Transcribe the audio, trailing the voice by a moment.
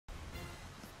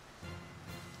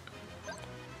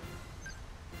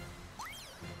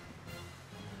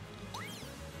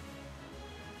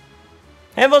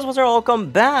Hey folks, what's up? Welcome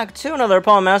back to another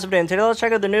Paul Massive Day, and today let's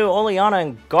check out the new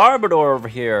Oleana Garbodor over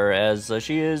here, as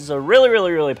she is a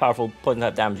really powerful poison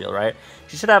type damage deal, right?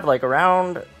 She should have like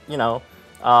around, you know,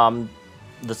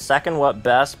 the second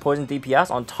best poison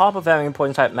DPS on top of having a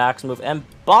poison type max move, and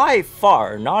by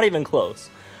far, not even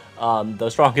close, the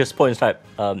strongest poison type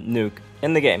nuke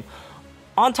in the game.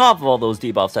 On top of all those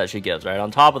debuffs that she gives, right?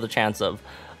 On top of the chance of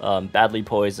badly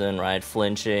poison, right?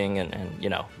 Flinching, and you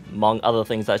know, among other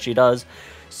things that she does.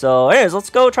 So anyways, let's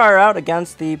go try her out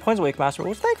against the Poison Wake Master,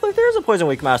 which thankfully there is a Poison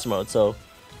Wake Master mode, so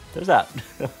there's that.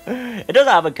 It does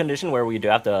have a condition where we do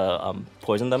have to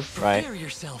poison them, right?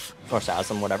 Or sass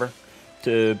them, whatever,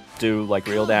 to do like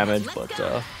real damage, but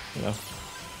you know,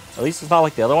 at least it's not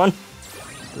like the other one,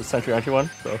 the Sentry Entry one,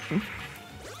 so.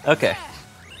 Okay,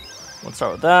 let's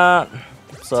start with that.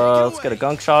 Let's get a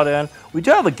gunk shot in. We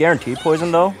do have a guaranteed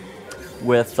poison though,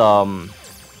 with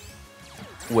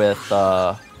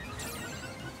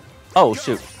oh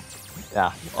shoot,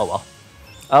 yeah, oh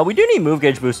well. We do need move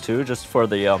gauge boost too, just for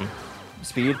the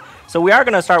speed. So we are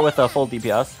gonna start with a full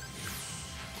DPS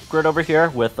grid over here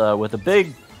with a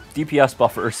big DPS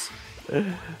buffers,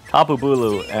 Tapu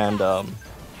Bulu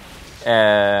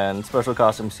and Special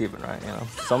Costume Steven, right? You know,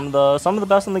 some of the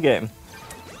best in the game,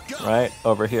 right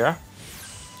over here.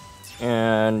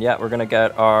 And yeah, we're gonna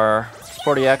get our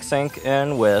Star EX sync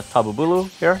in with Tapu Bulu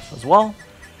here as well,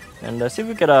 and see if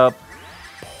we get a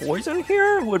poison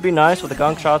here. Would be nice with a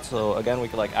gunk shot. So again, we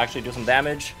could like actually do some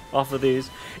damage off of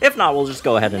these. If not, we'll just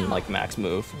go ahead and like max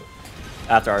move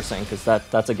after our sync, because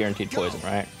that's a guaranteed poison,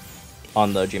 right?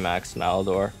 On the GMax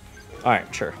Garbodor. All right,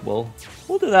 sure. We'll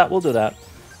do that. We'll do that.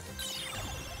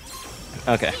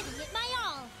 Okay.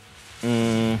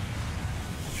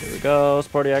 Here we go,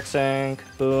 Star EX sync,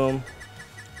 boom.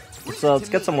 Let's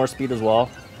get some more speed as well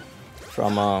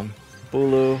from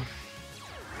Bulu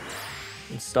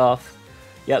and stuff.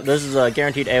 Yep, this is a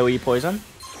guaranteed AoE poison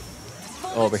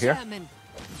over here.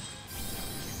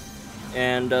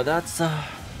 And that's I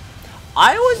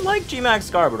always like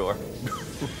GMax Garbodor.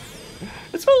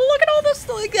 It's look at all this,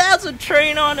 like, it has a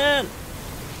train on it.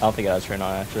 I don't think it has a train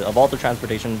on it, actually. Of all the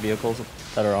transportation vehicles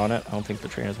that are on it, I don't think the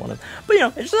train is one of them. But you know,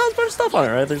 it just has a bunch of stuff on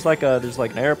it, right? There's like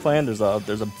an airplane, there's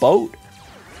a boat,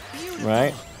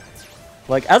 right?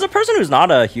 Like, as a person who's not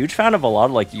a huge fan of a lot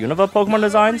of like Unova Pokemon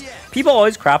designs, people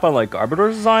always crap on like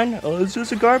Garbodor's design. Oh, it's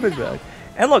just a garbage bag.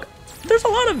 And look, there's a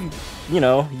lot of, you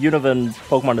know, Unova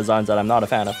Pokemon designs that I'm not a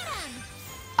fan of.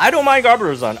 I don't mind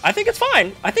Garbodor's design. I think it's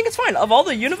fine. I think it's fine. Of all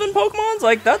the Unova Pokemons,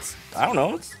 like, that's, I don't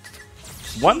know, it's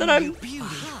one that I'm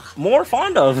more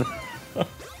fond of.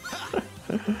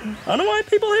 I don't know why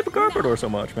people hate Garbodor so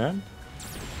much, man.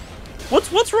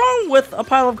 What's wrong with a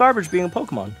pile of garbage being a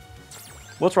Pokemon?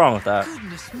 What's wrong with that?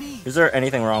 Is there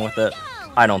anything wrong with it?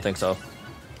 I don't think so.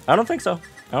 I don't think so.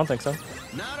 I don't think so.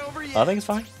 I think it's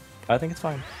fine. I think it's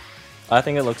fine. I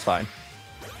think it looks fine.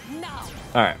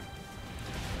 All right.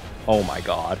 Oh my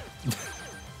god.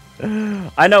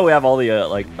 I know we have all the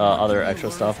other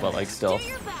extra stuff, but like still.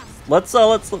 Let's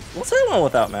hit one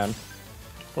without, man.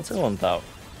 Let's hit one without.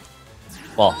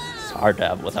 Well, it's hard to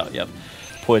have without. Yep.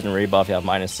 Poison rebuff, you have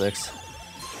 -6.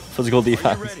 Physical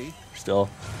defense. Still.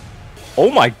 Oh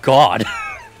my god.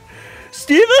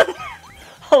 Steven?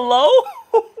 Hello?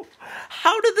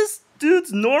 How did this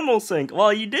dude's normal sync?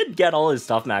 Well, you did get all his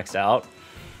stuff maxed out,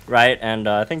 right? And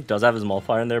I think does have his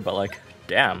multiplier in there, but like,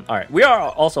 damn. All right, we are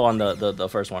also on the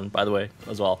first one, by the way,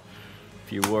 as well.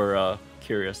 If you were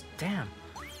curious. Damn.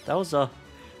 That was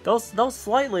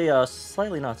slightly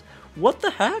nuts. What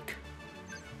the heck?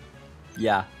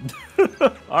 Yeah.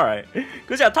 All right.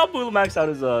 Cause yeah, Tapu Bulu maxed out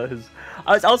his.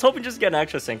 I was hoping just to get an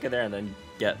extra sync in there and then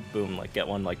get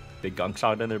one like big gunk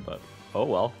shot in there, but oh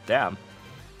well, damn.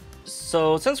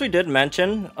 So since we did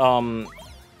mention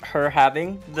her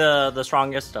having the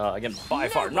strongest, again by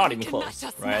far, not even close,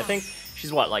 right? I think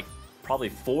she's what, like probably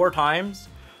 4 times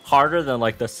harder than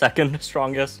like the second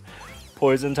strongest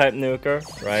poison type nuker,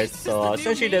 right? So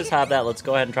since she does have that, let's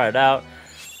go ahead and try it out.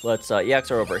 Let's EX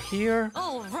her over here,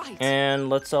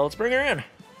 and let's bring her in.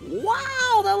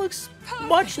 Wow, that looks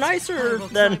much nicer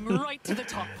than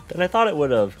I thought it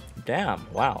would have. Damn,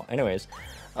 wow. Anyways,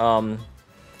 yeah,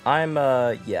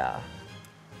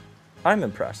 I'm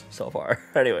impressed so far.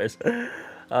 Anyways,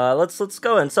 let's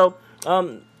go in. So,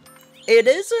 it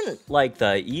isn't like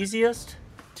the easiest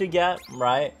to get,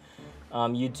 right?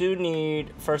 You do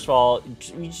need, first of all,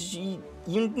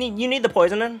 you need the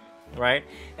poison in, right?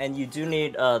 And you do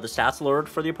need the stats lowered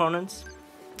for the opponents,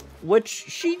 which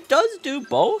she does do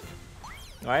both,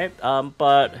 right?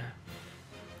 But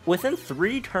within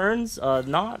 3 turns,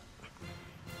 not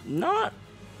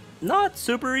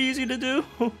super easy to do,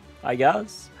 I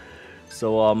guess.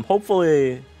 So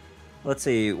hopefully, let's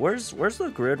see, where's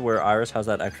the grid where Iris has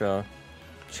that extra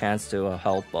chance to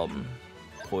help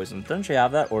poison? Doesn't she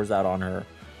have that, or is that on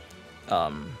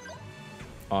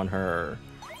her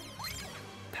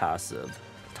passive?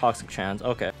 Toxic chance.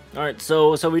 Okay. All right.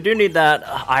 So we do need that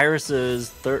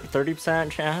Iris's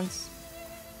 30% chance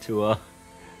to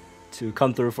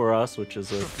come through for us, which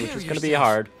is gonna be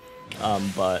hard.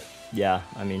 But yeah,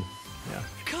 I mean, yeah,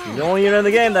 she's the only unit in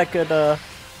the game that could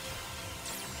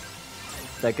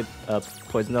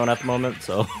poison zone at the moment.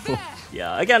 So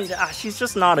yeah, again, she's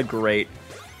just not a great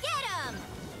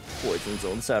poison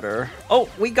zone setter. Oh,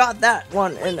 we got that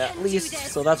one in at least,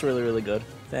 so that's really good.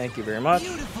 Thank you very much,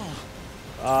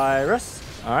 Iris.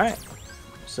 All right,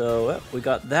 so we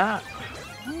got that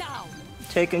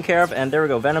taken care of, and there we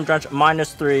go. Venom Drench,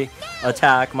 -3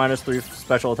 attack, -3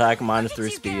 special attack, -3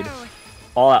 speed,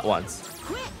 all at once,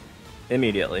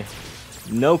 immediately,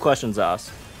 no questions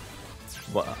asked.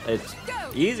 Well, it's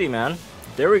easy, man.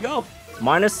 There we go,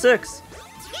 -6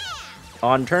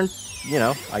 on turn, you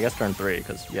know, I guess turn 3,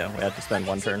 because yeah, we had to spend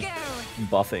one turn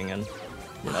buffing and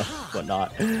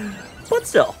whatnot, but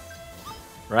still,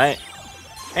 right?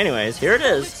 Anyways, here it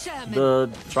is, the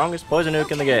strongest poison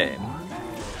nuke in the game.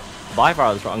 By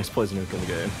far the strongest poison nuke in the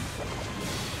game.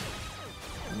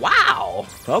 Wow!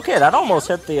 Okay, that almost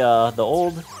hit the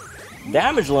old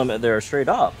damage limit there straight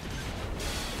up.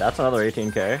 That's another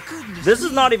 18k. This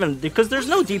is not even, because there's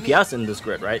no DPS in this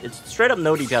grid, right? It's straight up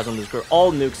no DPS in this grid,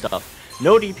 all nuke stuff.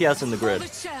 No DPS in the grid.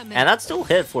 And that still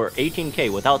hit for 18k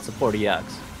without support EX.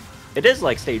 It is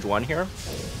like stage 1 here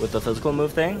with the physical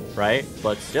move thing, right?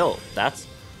 But still, that's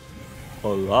a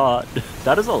lot.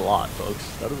 That is a lot, folks.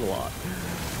 That is a lot.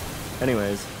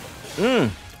 Anyways.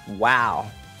 Wow.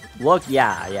 Look,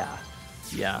 yeah.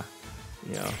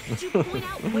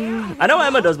 I know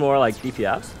Emma does more like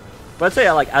DPS, but I'd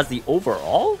say like as the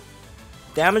overall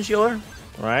damage healer,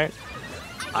 right?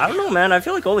 I don't know, man. I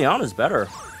feel like Oleana's better.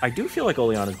 I do feel like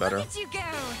Oleana's better.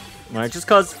 Right, just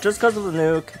cause of the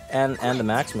nuke and the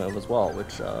max move as well,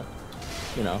 which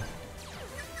you know,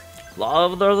 a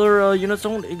lot of the other units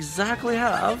don't exactly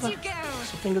have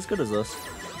something as good as this.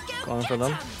 Going for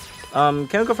them.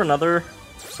 Can we go for another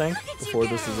sync before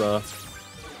this is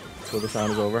before this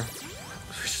round is over?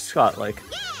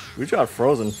 We just got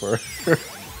frozen for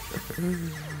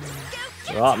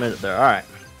a hot minute there. All right,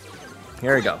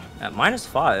 here we go at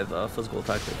 -5 physical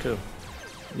attack there too.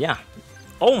 Yeah.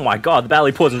 Oh my god, the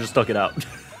Badly Poison just took it out.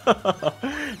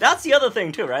 That's the other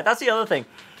thing too, right? That's the other thing.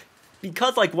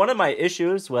 Because like one of my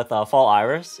issues with Fall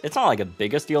Iris, it's not like the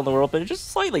biggest deal in the world, but it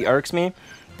just slightly irks me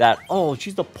that, oh,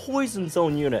 she's the poison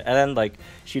zone unit, and then like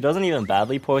she doesn't even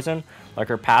badly poison. Like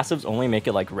her passives only make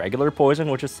it like regular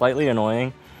poison, which is slightly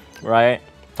annoying, right?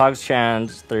 Toxic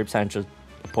chance, 30% just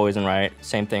poison, right?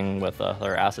 Same thing with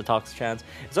her acid toxic chance.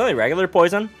 It's only regular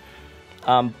poison.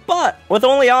 But with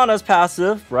Oleana's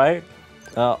passive, right?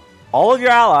 All of your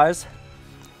allies,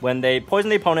 when they poison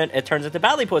the opponent, it turns into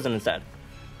badly poison instead,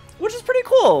 which is pretty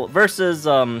cool. Versus,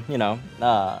 you know,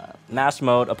 mass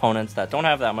mode opponents that don't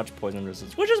have that much poison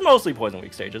resistance, which is mostly poison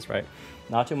weak stages, right?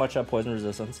 Not too much poison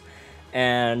resistance,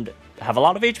 and have a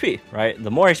lot of HP, right?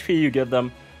 The more HP you give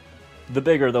them, the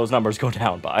bigger those numbers go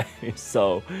down by.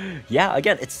 So, yeah,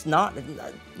 again, it's not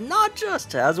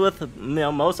just as with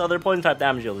most other poison type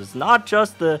damage dealers. It's not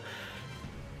just the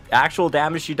actual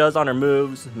damage she does on her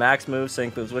moves, max moves,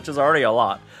 sync moves, which is already a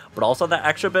lot, but also that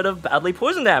extra bit of badly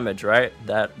poison damage, right?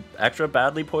 That extra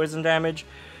badly poison damage,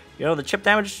 you know, the chip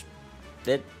damage,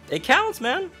 it counts,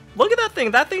 man. Look at that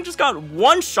thing. That thing just got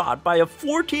one shot by a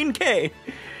 14k,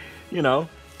 you know,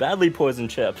 badly poison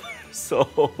chip.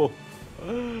 So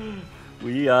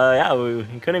we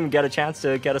couldn't even get a chance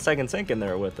to get a second sync in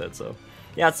there with it. So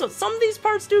yeah, so some of these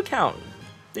parts do count.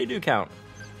 They do count,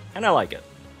 and I like it.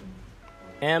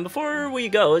 And before we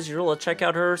go, as usual, let's check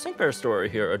out her Sync Bear story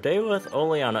here. A Day with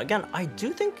Oleana. Again, I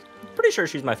do think, pretty sure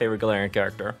she's my favorite Galarian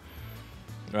character,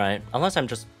 right? Unless I'm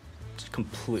just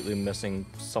completely missing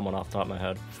someone off the top of my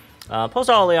head.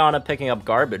 Posted Oleana picking up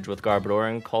garbage with Garbodor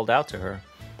and called out to her.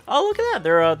 Oh, look at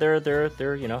that!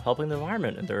 They're you know, helping the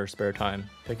environment in their spare time,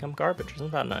 picking up garbage. Isn't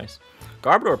that nice?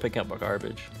 Garbodor picking up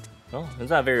garbage. Well, isn't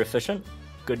that very efficient?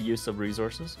 Good use of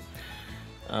resources.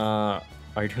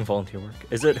 Are you doing volunteer work?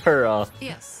 Is it her,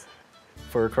 yes.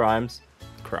 For crimes?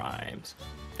 Crimes.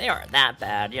 They aren't that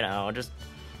bad, you know, just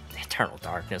eternal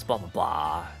darkness, blah, blah,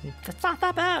 blah. That's not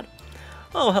that bad.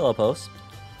 Oh, hello, Post.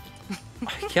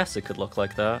 I guess it could look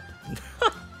like that.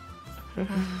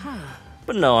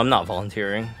 But no, I'm not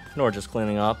volunteering, nor just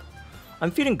cleaning up.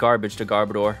 I'm feeding garbage to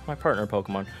Garbodor, my partner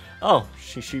Pokemon. Oh,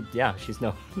 yeah, she's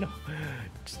no.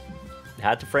 Just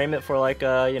had to frame it for like,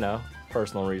 you know,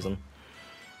 personal reason.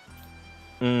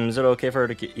 Is it okay for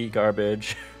her to eat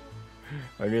garbage?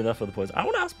 Or do that for the poison? I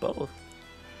want to ask both.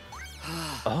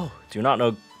 Oh, do you not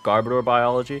know Garbodor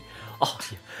biology? Oh,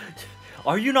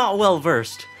 are you not well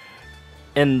versed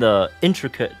in the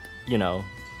intricate, you know,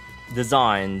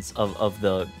 designs of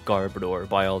the Garbodor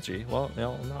biology? Well,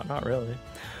 no, not really.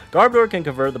 Garbodor can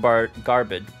convert the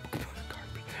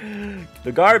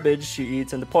garbage she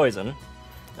eats into poison.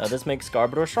 This makes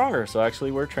Garbodor stronger, so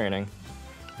actually we're training.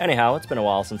 Anyhow, it's been a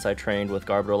while since I trained with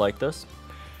Garbodor like this.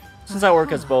 Since I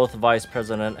work as both vice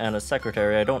president and a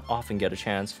secretary, I don't often get a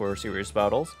chance for serious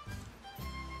battles.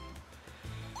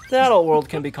 The adult world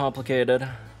can be complicated.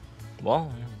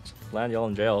 Well, land y'all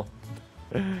in jail.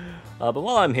 But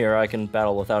while I'm here, I can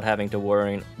battle without having to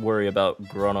worry about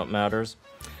grown-up matters.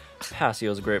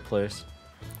 Passio's a great place.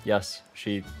 Yes,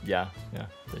 she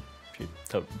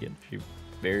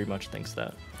very much thinks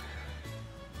that.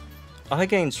 I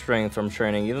gained strength from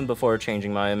training even before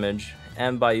changing my image,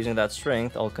 and by using that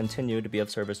strength, I'll continue to be of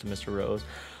service to Mr. Rose.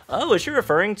 Oh, is she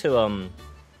referring to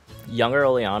younger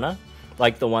Oleana,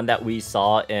 like the one that we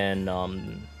saw in what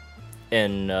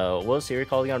was the series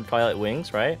called again? Twilight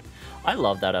Wings, right? I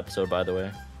love that episode, by the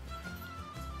way.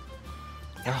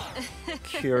 Oh,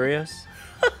 curious.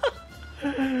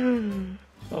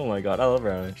 Oh my god, I love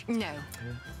her image. No.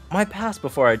 My past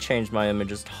before I changed my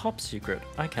image is top secret.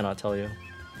 I cannot tell you.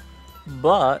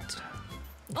 But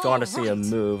if you want to see a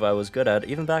move I was good at,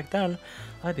 even back then,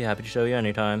 I'd be happy to show you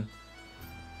anytime.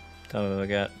 Tell me if I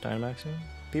get Dynamaxing.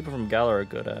 People from Galar are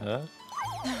good at it.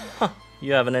 Huh,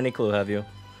 you haven't any clue, have you?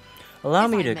 Allow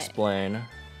me to explain.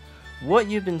 What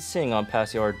you've been seeing on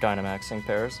Passio are Dynamaxing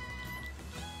pairs.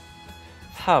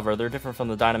 However, they're different from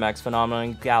the Dynamax phenomenon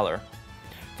in Galar.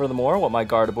 Furthermore, what my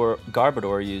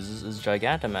Garbodor uses is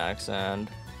Gigantamax and...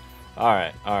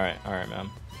 Alright,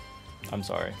 ma'am. I'm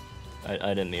sorry.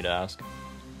 I didn't need to ask.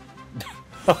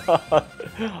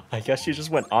 I guess she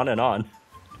just went on and on.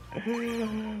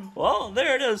 Well,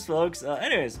 there it is, folks.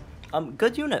 Anyways,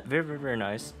 good unit. Very, very, very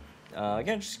nice.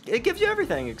 Again, it gives you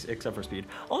everything except for speed.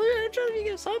 Oh, you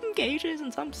get some gauges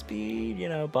and some speed, you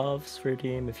know, buffs for your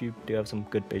team if you do have some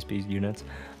good base speed units.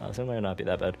 So it might not be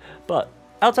that bad. But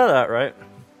outside of that, right,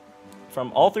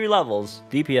 from all three levels,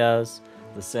 DPS,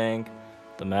 the sync,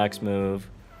 the max move,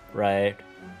 right,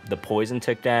 the poison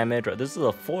tick damage, right, this is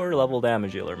a 4-level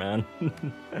damage dealer, man.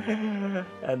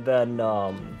 And then,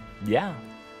 yeah.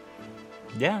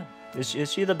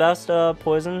 Is she the best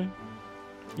poison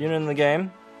unit in the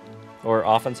game? Or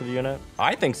offensive unit?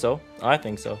 I think so.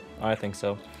 Anyways.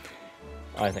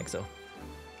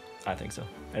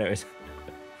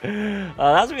 That's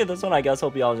gonna be this one, I guess.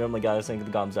 Hope you all enjoyed my guys. Link in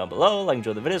the comments down below. Like,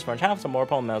 enjoy the videos, for have some more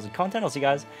Pokemon content. I'll see you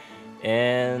guys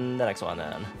in the next one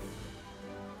then.